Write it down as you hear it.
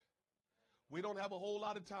We don't have a whole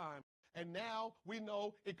lot of time. And now we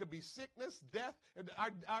know it could be sickness, death, and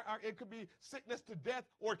it could be sickness to death,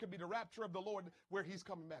 or it could be the rapture of the Lord where he's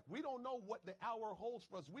coming back. We don't know what the hour holds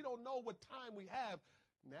for us. We don't know what time we have.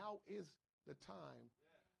 Now is the time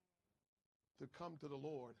to come to the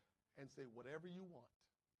Lord and say, whatever you want.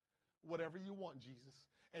 Whatever you want, Jesus.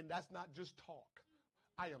 And that's not just talk.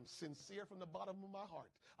 I am sincere from the bottom of my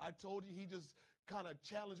heart. I told you he just kind of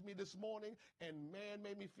challenged me this morning, and man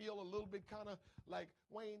made me feel a little bit kind of like,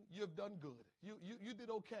 Wayne, you've done good. You did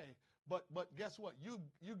okay. But guess what? You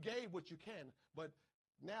gave what you can, but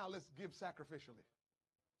now let's give sacrificially.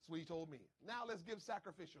 That's what he told me. Now let's give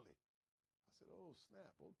sacrificially. I said, oh,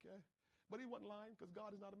 snap, okay. But he wasn't lying, because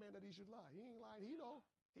God is not a man that he should lie. He ain't lying. He know.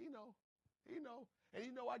 And he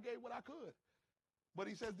know I gave what I could. But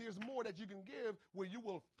he says there's more that you can give where you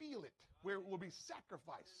will feel it, where it will be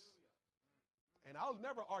sacrifice. And I'll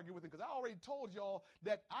never argue with him, because I already told y'all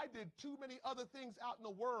that I did too many other things out in the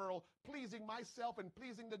world, pleasing myself and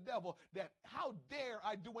pleasing the devil, that how dare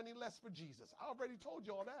I do any less for Jesus? I already told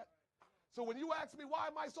y'all that. So when you ask me, why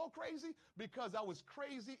am I so crazy? Because I was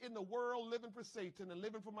crazy in the world, living for Satan and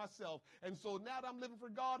living for myself. And so now that I'm living for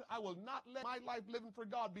God, I will not let my life living for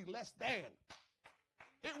God be less than.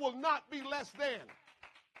 It will not be less than.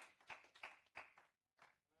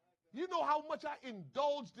 You know how much I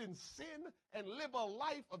indulged in sin and live a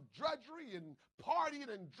life of drudgery and partying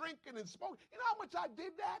and drinking and smoking? You know how much I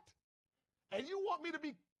did that? And you want me to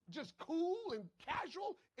be just cool and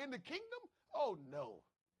casual in the kingdom? Oh, no.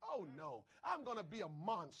 Oh, no. I'm going to be a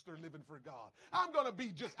monster living for God. I'm going to be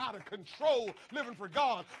just out of control living for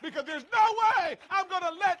God, because there's no way I'm going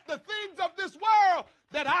to let the things of this world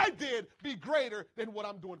that I did be greater than what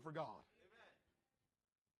I'm doing for God. Amen.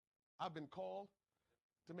 I've been called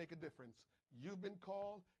to make a difference. You've been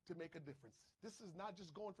called to make a difference. This is not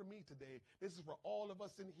just going for me today. This is for all of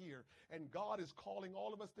us in here. And God is calling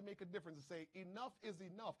all of us to make a difference and say, enough is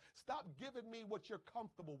enough. Stop giving me what you're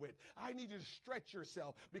comfortable with. I need you to stretch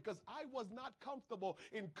yourself, because I was not comfortable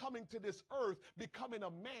in coming to this earth, becoming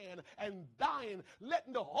a man and dying,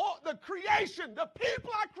 letting the creation, the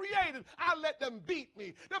people I created, I let them beat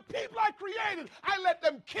me. The people I created, I let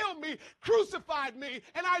them kill me, crucified me,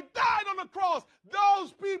 and I died on the cross.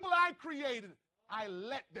 Those people I created, I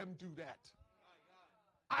let them do that.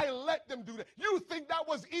 I let them do that. You think that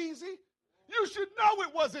was easy? You should know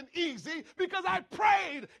it wasn't easy, because I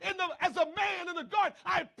prayed as a man in the garden.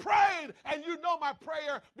 I prayed, and you know my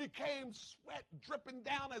prayer became sweat dripping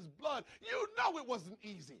down as blood. You know it wasn't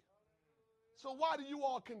easy. So why do you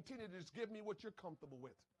all continue to just give me what you're comfortable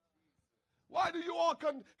with? Why do you all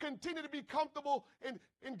continue to be comfortable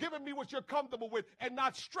in giving me what you're comfortable with and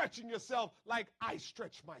not stretching yourself like I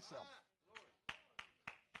stretch myself?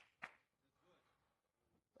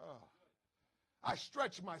 I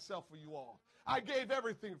stretched myself for you all. I gave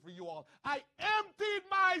everything for you all. I emptied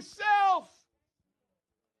myself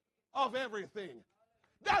of everything.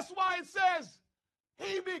 That's why it says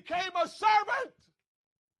he became a servant.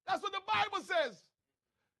 That's what the Bible says.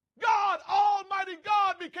 God, Almighty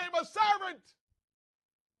God, became a servant.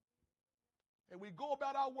 And we go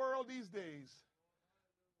about our world these days.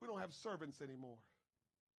 We don't have servants anymore.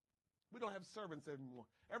 We don't have servants anymore.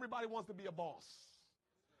 Everybody wants to be a boss.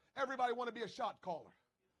 Everybody wants to be a shot caller.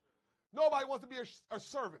 Nobody wants to be a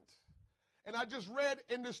servant. And I just read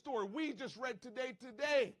in this story, we just read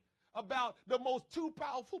today about the most two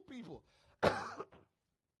powerful people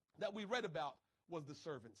that we read about was the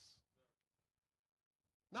servants.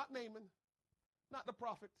 Not Naaman, not the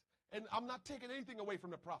prophet. And I'm not taking anything away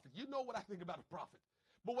from the prophet. You know what I think about a prophet.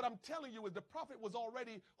 But what I'm telling you is the prophet was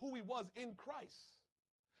already who he was in Christ.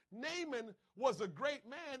 Naaman was a great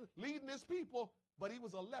man leading his people, but he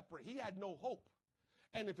was a leper. He had no hope.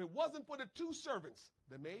 And if it wasn't for the two servants,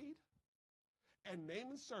 the maid and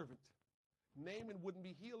Naaman's servant, Naaman wouldn't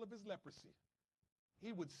be healed of his leprosy.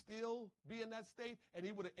 He would still be in that state, and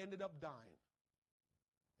he would have ended up dying.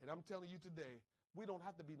 And I'm telling you today, we don't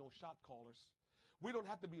have to be no shot callers. We don't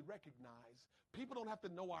have to be recognized. People don't have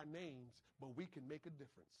to know our names, but we can make a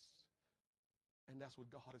difference. And that's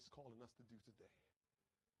what God is calling us to do today.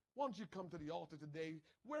 Why don't you come to the altar today,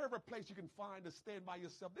 wherever place you can find to stand by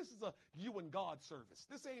yourself. This is a you and God service.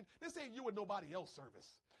 This ain't you and nobody else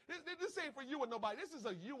service. This ain't for you and nobody. This is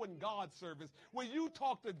a you and God service where you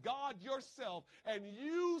talk to God yourself and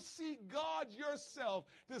you see God yourself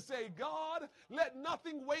to say, God, let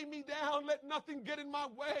nothing weigh me down. Let nothing get in my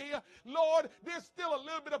way. Lord, there's still a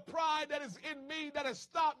little bit of pride that is in me that has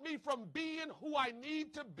stopped me from being who I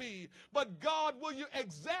need to be. But God, will you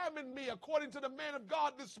examine me according to the man of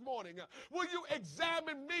God this morning? Will you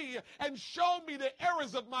examine me and show me the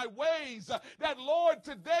errors of my ways? That, Lord,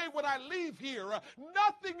 today when I leave here,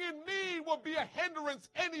 nothing in me will be a hindrance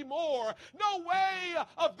anymore. No way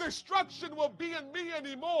of destruction will be in me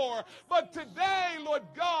anymore. But today, Lord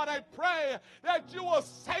God, I pray that you will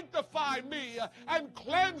sanctify me and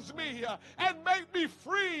cleanse me and make me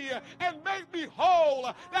free and make me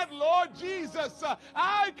whole. That, Lord Jesus,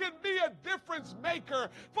 I can be a difference maker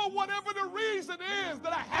for whatever the reason is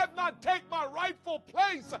that I have not taken my rightful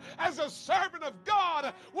place as a servant of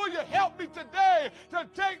God. Will you help me today to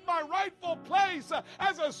take my rightful place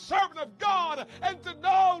as a servant of God and to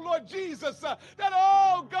know, Lord Jesus, that,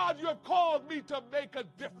 oh God, you have called me to make a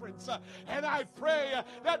difference. And I pray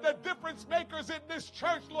that the difference makers in this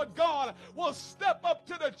church, Lord God, will step up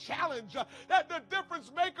to the challenge. That the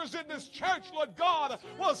difference makers in this church, Lord God,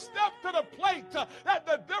 will step to the plate. That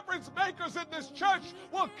the difference makers in this church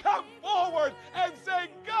will come forward and say,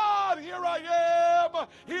 God, here I am.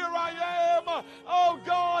 Here I am. Oh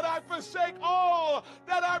God, I forsake all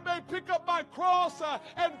that I may pick up my cross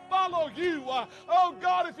and follow you. Oh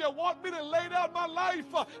God, if you want me to lay down my life,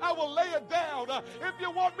 I will lay it down. If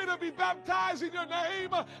you want me to be baptized in your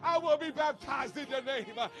name, I will be baptized in your name.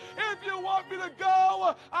 If you want me to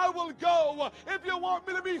go, I will go. If you want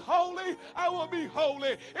me to be holy, I will be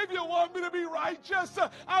holy. If you want me to be righteous,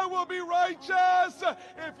 I will be righteous.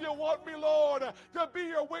 If you want me, Lord, to be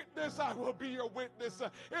your witness, I will be your witness.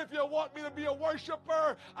 If you want me to be a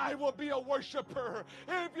worshiper, I will be a worshiper.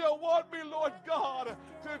 If you want me, Lord God,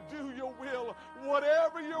 to do your will,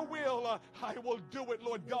 whatever your will, I will do it,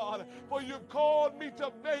 Lord God, for you've called me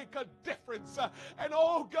to make a difference. And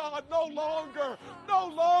oh God, no longer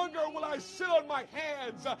will I sit on my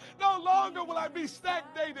hands. No longer will I be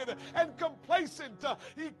stagnated and complacent.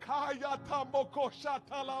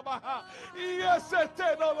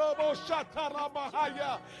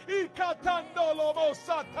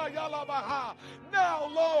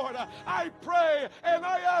 Now, Lord, I pray and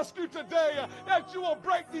I ask you today that you will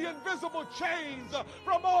break the invisible chains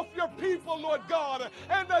from off your people, Lord God,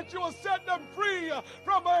 and that you will set them free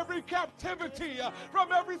from every captivity,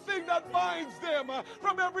 from everything that binds them,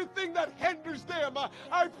 from everything that hinders them.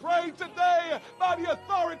 I pray today by the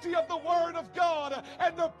authority of the Word of God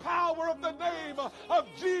and the power of the name of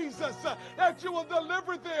Jesus that you will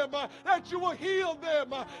deliver them, that you will heal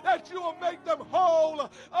them, that you will make them whole.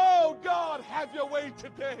 Oh God, have your way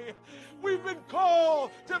today. We've been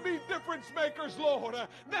called to be difference makers, Lord.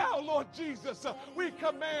 Now, Lord Jesus, we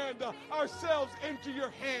command ourselves into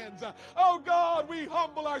your hands. Oh God, we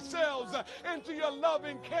humble ourselves into your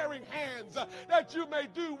loving, caring hands that you may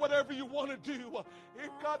do whatever you want to do.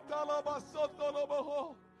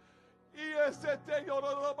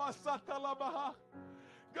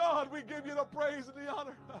 God, we give you the praise and the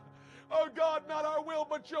honor. Oh God, not our will,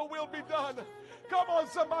 but your will be done. Come on,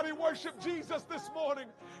 somebody, worship Jesus this morning.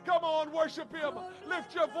 Come on, worship him.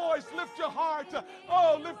 Lift your voice, lift your heart.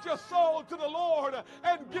 Oh, lift your soul to the Lord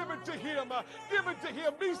and give it to him. Give it to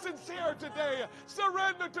him. Be sincere today.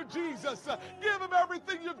 Surrender to Jesus. Give him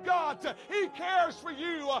everything you've got. He cares for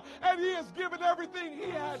you, and he has given everything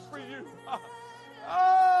he has for you.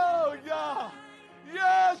 Oh, yeah.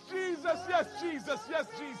 Yes, Jesus. Yes, Jesus. Yes,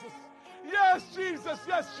 Jesus. Yes, Jesus.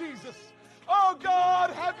 Yes, Jesus. Oh,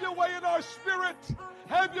 God, have your way in our spirit.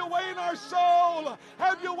 Have your way in our soul.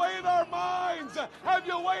 Have your way in our minds. Have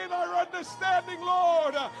your way in our understanding,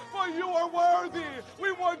 Lord. For you are worthy.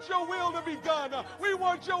 We want your will to be done. We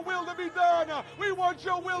want your will to be done. We want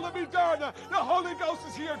your will to be done. The Holy Ghost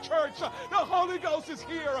is here, church. The Holy Ghost is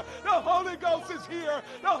here. The Holy Ghost is here.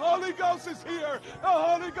 The Holy Ghost is here. The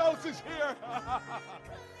Holy Ghost is here.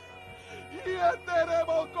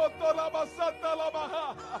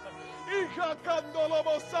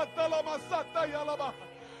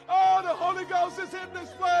 Oh, the Holy Ghost is in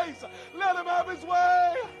this place. Let him have his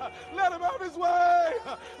way. Let him have his way.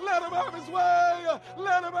 Let him have his way.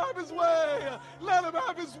 Let him have his way. Let him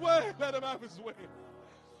have his way. Let him have his way.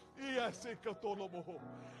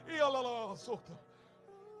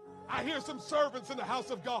 I hear some servants in the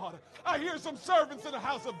house of God. I hear some servants in the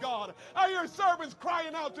house of God. I hear servants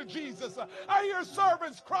crying out to Jesus. I hear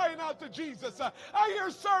servants crying out to Jesus. I hear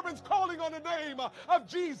servants calling on the name of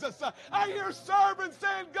Jesus. I hear servants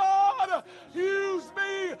saying, God, use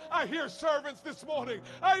me. I hear servants this morning.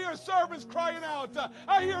 I hear servants crying out.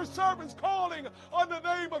 I hear servants calling on the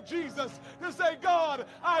name of Jesus to say, God,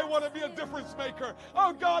 I want to be a difference maker.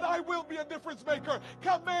 Oh, God, I will be a difference maker.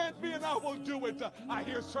 Command me and I will do it. I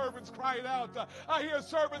hear servants crying out. I hear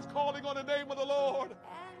servants calling on the name of the Lord.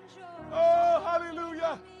 Oh,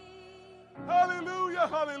 hallelujah. Hallelujah,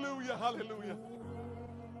 hallelujah, hallelujah.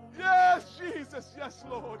 Yes, Jesus. Yes,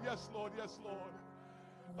 Lord. Yes, Lord. Yes, Lord.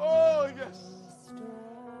 Oh, yes.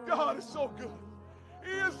 God is so good.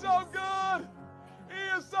 He is so good.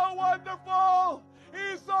 He is so wonderful.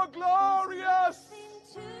 He is so glorious.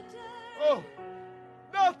 Oh,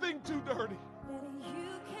 nothing too dirty.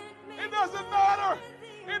 It doesn't matter.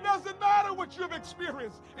 It doesn't matter what you've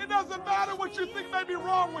experienced. It doesn't matter what you think may be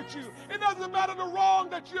wrong with you. It doesn't matter the wrong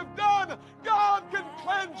that you've done. God can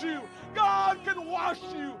cleanse you. God can wash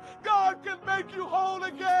you. God can make you whole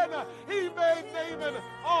again. He made Naaman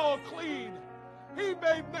all clean. He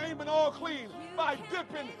made Naaman all clean by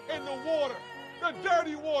dipping in the water, the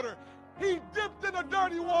dirty water. He dipped in the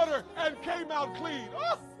dirty water and came out clean.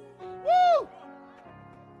 Oh, woo!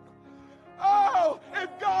 Oh, if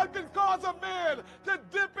God can cause a man to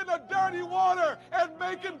dip in the dirty water and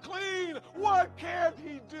make him clean, what can't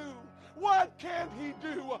he do? What can he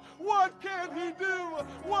do? What can he do?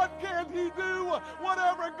 What can he do?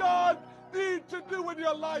 Whatever God needs to do in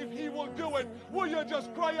your life, he will do it. Will you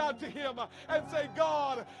just cry out to him and say,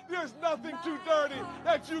 God, there's nothing too dirty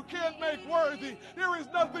that you can't make worthy. There is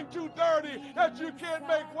nothing too dirty that you can't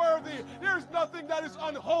make worthy. There's nothing that is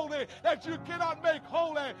unholy that you cannot make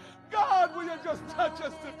holy. God, will you just touch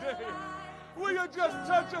us today? Will you just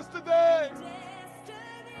touch us today?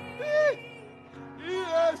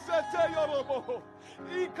 Yes,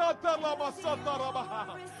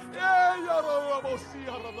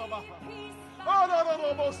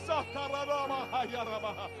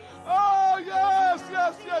 oh, yes,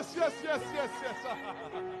 yes, yes, yes, yes, yes, yes.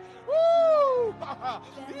 Woo!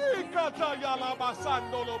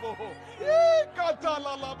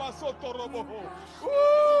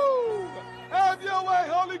 Woo! Have your way,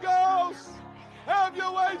 Holy Ghost. Have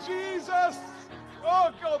your way, Jesus.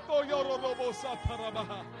 Oh,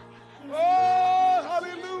 oh,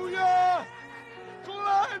 hallelujah.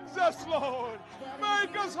 Cleanse us, Lord.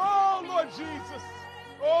 Make us whole, Lord Jesus.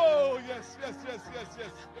 Oh, yes, yes, yes, yes,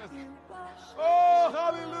 yes, yes. Oh,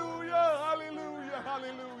 hallelujah, hallelujah,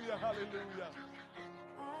 hallelujah, hallelujah.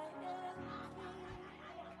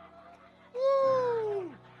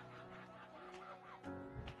 Woo.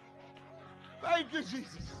 Thank you,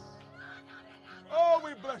 Jesus. Oh,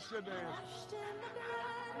 we bless your name.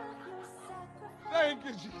 Thank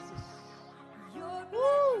you, Jesus.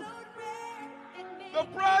 Woo. The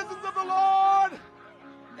presence of the Lord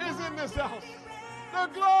is in this house. The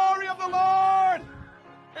glory of the Lord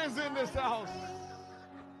is in this house.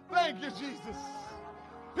 Thank you, Jesus.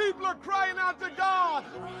 People are crying out to God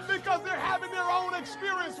because they're having their own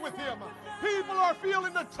experience with him. People are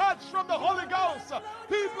feeling the touch from the Holy Ghost.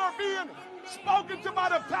 People are being spoken to by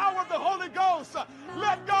the power of the Holy Ghost.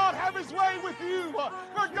 Let God have his way with you.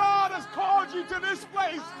 For God has called you to this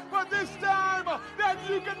place for this time that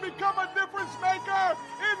you can become a difference maker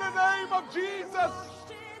in the name of Jesus.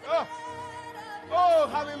 Oh,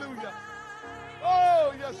 hallelujah.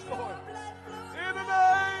 Oh, yes, Lord. In the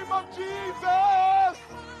name of Jesus.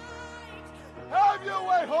 Have your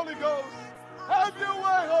way, Holy Ghost. Have your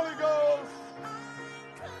way, Holy Ghost.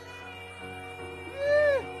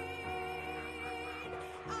 Yeah.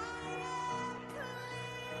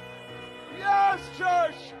 Yes,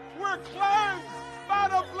 church, we're cleansed by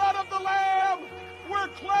the blood of the Lamb. We're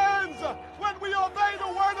cleansed when we obey the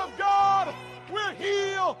word of God. We're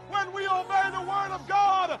healed when we obey the word of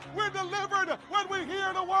God. We're delivered when we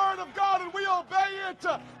hear the word of God and we obey it.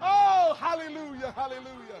 Oh, hallelujah,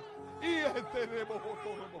 hallelujah.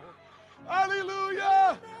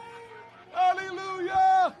 Hallelujah,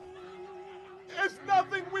 hallelujah. It's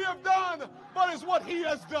nothing we have done, but it's what he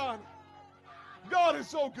has done. God is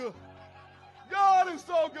so good. God is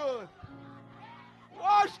so good.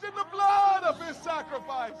 Washed in the blood of his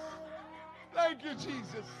sacrifice. Thank you,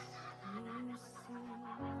 Jesus.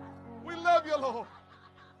 We love you, Lord.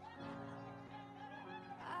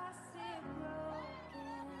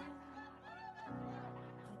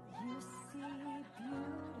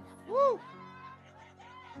 Woo.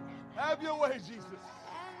 Have your way, Jesus.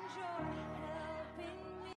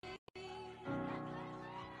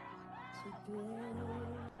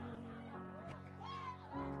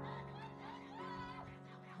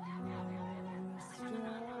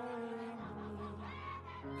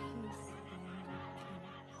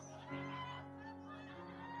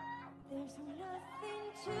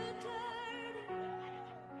 too dirty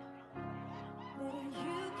that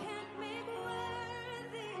you can't make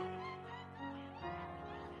worthy.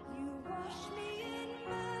 You wash me in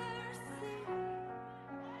mercy.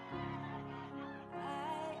 I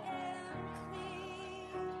am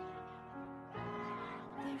clean.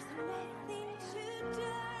 There's nothing too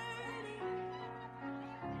dirty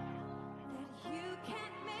that you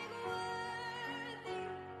can't make worthy.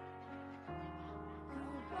 You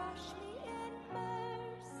wash me in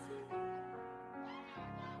mercy.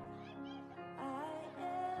 I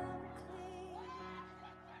am clean.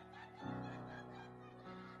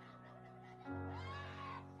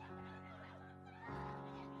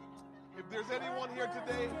 If there's anyone here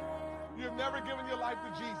today, you've never given your life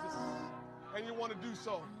to Jesus and you want to do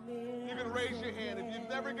so, you can raise your hand. If you've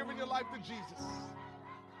never given your life to Jesus,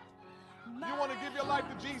 you want to give your life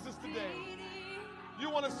to Jesus today. You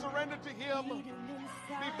want to surrender to Him,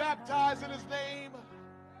 be baptized in His name,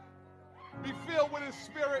 be filled with His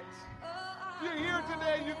Spirit. You're here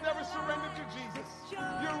today, you've never surrendered to Jesus.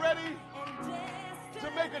 You're ready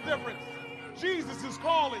to make a difference. Jesus is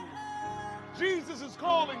calling. Jesus is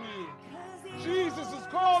calling you. Jesus is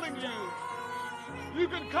calling you. You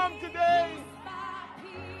can come today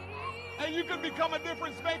and you can become a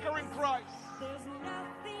difference maker in Christ. There's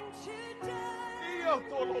nothing too dirty.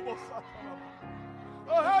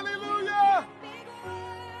 Oh, hallelujah. Make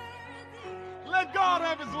worthy. Let God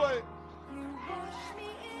have His way. You wash me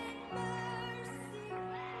in mercy.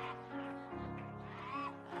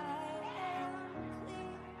 I am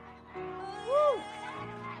clean. Woo.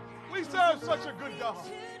 We serve such a good God.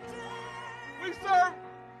 We serve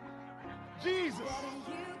Jesus,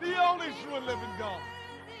 the only true and living God.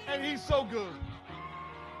 And He's so good.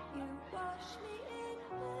 You wash me in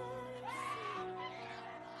mercy.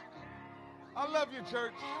 I love you,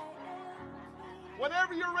 church. I am clean.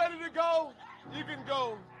 Whenever you're ready to go, you can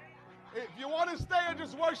go. If you want to stay and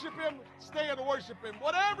just worship Him, stay and worship Him.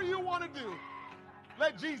 Whatever you want to do,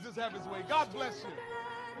 let Jesus have His way. God bless you.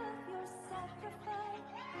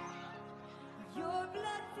 Your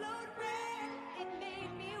blood flowed red, it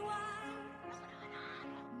made me white.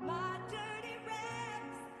 My dirty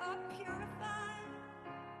rags are purified.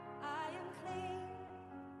 I am clean.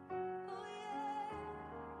 Oh yeah.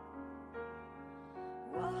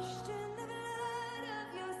 Washed in the blood of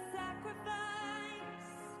your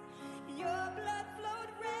sacrifice. Your blood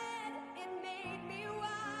flowed red, it made me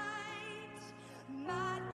white.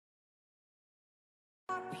 My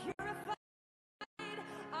are purified.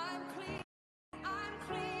 I'm clean. I'm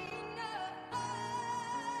clean. Oh,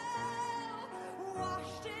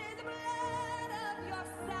 washed in the blood of your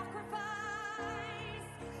sacrifice.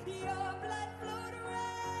 Your blood flowed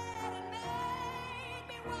red and made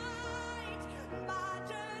me white. My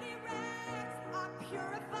dirty rags are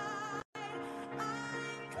purified.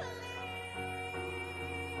 I'm clean.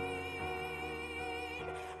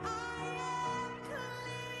 I am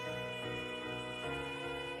clean.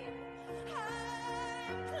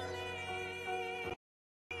 I'm clean.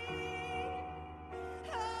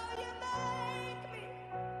 How you make me?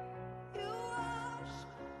 You wash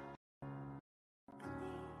me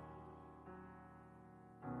clean.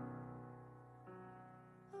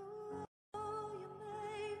 Oh,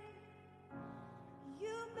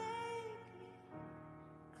 you make me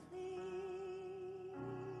clean.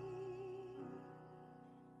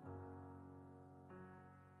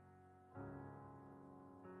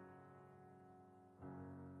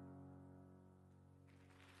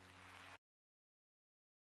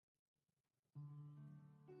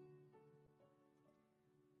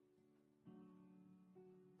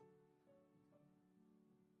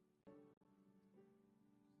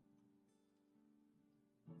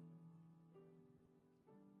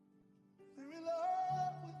 We're in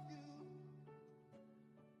love with you.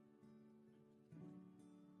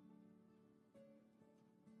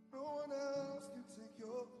 No one else can take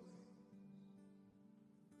your place.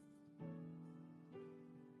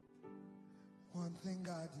 One thing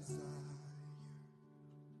I desire,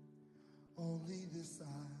 only this I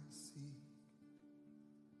seek,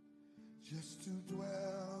 just to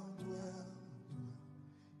dwell here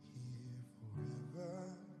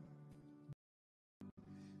forever.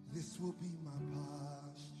 This will be my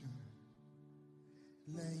posture,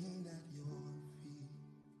 laying at your feet.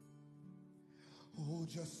 Oh,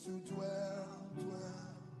 just to dwell here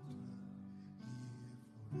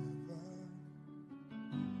forever.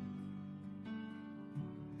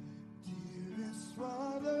 Dearest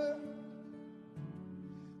Father,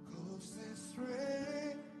 closest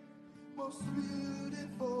friend, most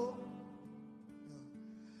beautiful,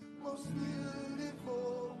 most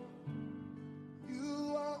beautiful.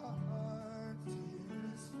 You are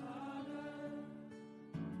dearest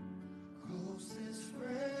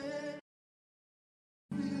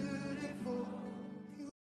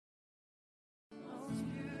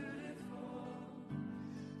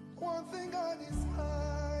thing I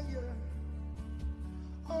desire,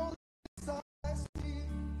 only I see,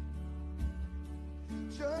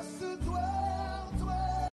 just to dwell,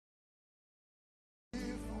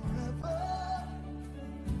 here forever.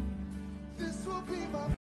 This will be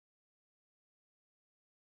my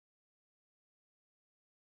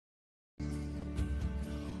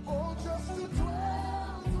oh, just to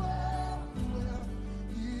dwell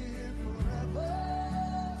here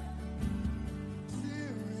forever.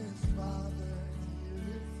 Dearest Father,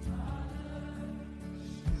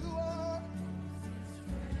 you are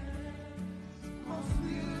most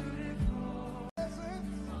beautiful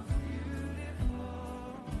presence.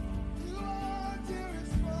 You are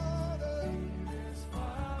dearest Father,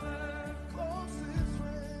 closest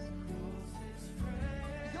friend.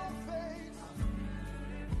 Your face,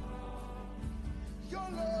 your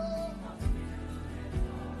love,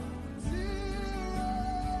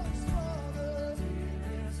 dearest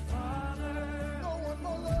Father, no one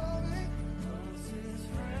more loving.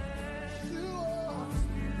 You are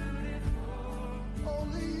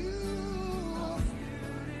only you,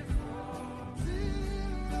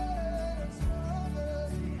 dearest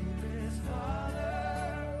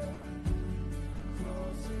Father,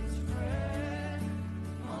 closest friend,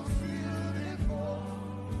 most beautiful.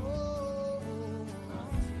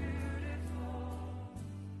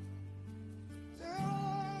 There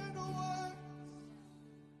are no words,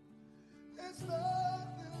 there's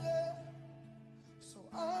nothing left. So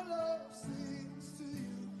our love sings to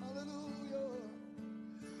you. Hallelujah.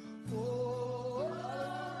 Oh,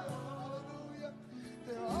 hallelujah, hallelujah.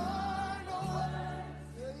 There are no words.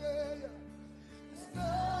 Yeah, yeah, yeah. There's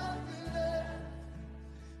nothing left.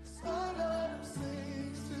 So our love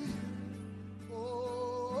sings to you.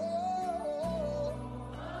 Oh,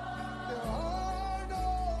 there are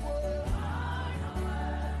no words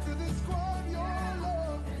to describe your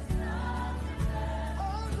love.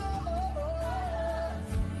 Our love.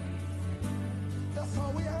 That's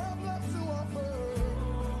all we have left to offer.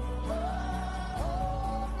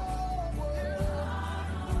 Oh, no words.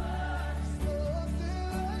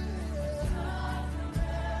 Nothing left.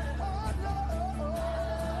 Our love.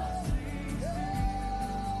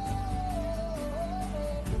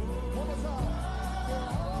 One more time. There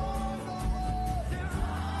are no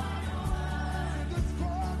words to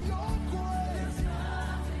describe your grace.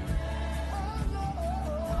 Our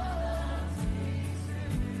love.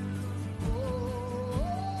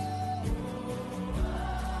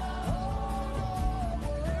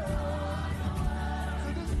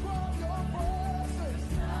 To describe your presence.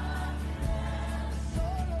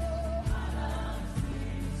 Son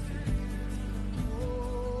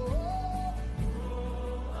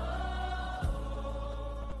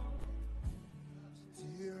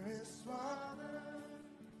dearest Father,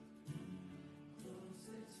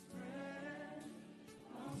 closest friend,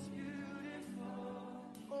 most beautiful.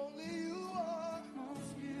 Only you are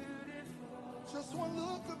most beautiful. Just one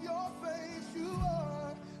look of your face, you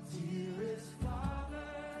are dearest Father,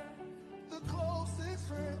 the closest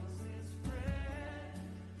friend.